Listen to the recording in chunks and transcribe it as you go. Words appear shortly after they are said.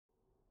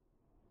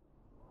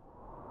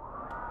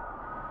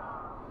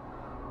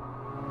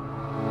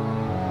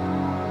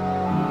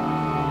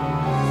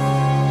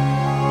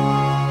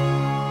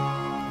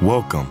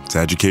Welcome to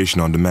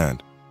Education on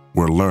Demand,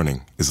 where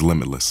learning is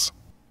limitless.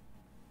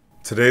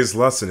 Today's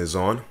lesson is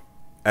on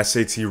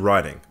SAT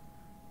writing,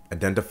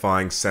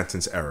 identifying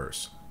sentence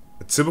errors.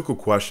 A typical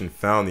question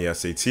found in the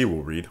SAT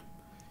will read,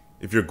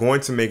 if you're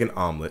going to make an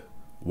omelet,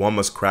 one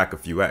must crack a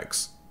few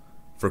eggs.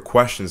 For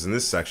questions in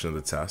this section of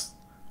the test,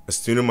 a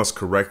student must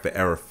correct the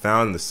error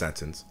found in the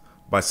sentence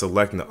by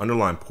selecting the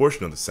underlined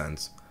portion of the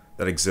sentence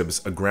that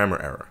exhibits a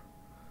grammar error.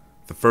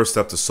 The first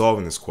step to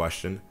solving this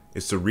question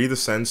is to read the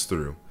sentence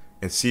through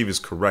and see if it's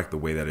correct the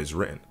way that it is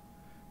written.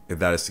 If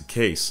that is the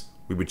case,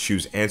 we would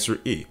choose answer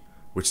E,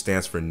 which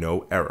stands for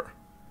no error.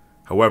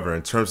 However,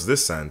 in terms of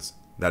this sentence,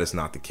 that is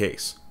not the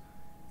case.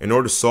 In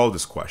order to solve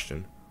this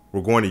question,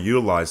 we're going to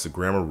utilize the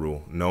grammar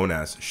rule known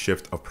as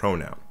shift of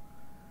pronoun.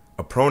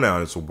 A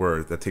pronoun is a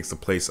word that takes the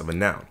place of a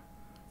noun.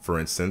 For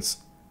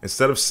instance,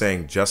 instead of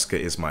saying Jessica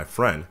is my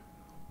friend,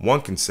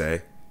 one can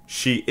say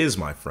she is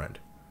my friend,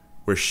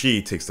 where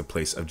she takes the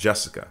place of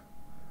Jessica.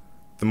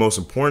 The most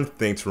important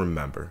thing to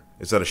remember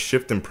is that a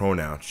shift in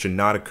pronoun should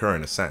not occur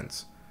in a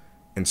sentence.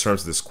 In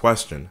terms of this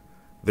question,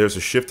 there's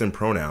a shift in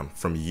pronoun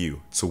from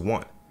you to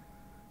one.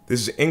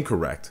 This is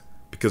incorrect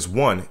because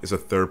one is a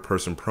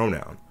third-person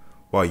pronoun,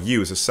 while you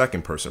is a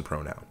second-person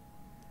pronoun.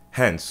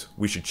 Hence,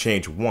 we should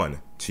change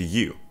one to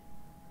you.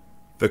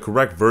 The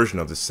correct version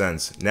of the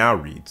sentence now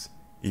reads,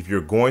 if you're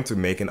going to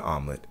make an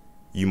omelet,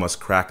 you must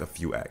crack a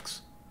few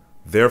eggs.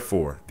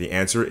 Therefore, the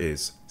answer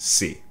is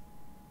C.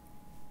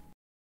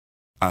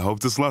 I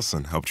hope this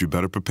lesson helped you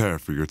better prepare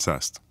for your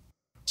test.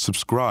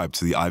 Subscribe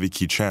to the Ivy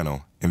Key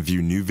channel and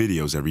view new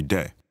videos every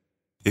day.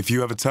 If you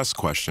have a test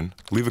question,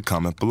 leave a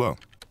comment below.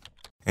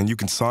 And you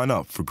can sign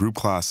up for group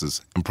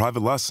classes and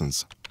private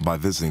lessons by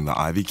visiting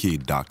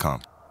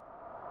theivykey.com.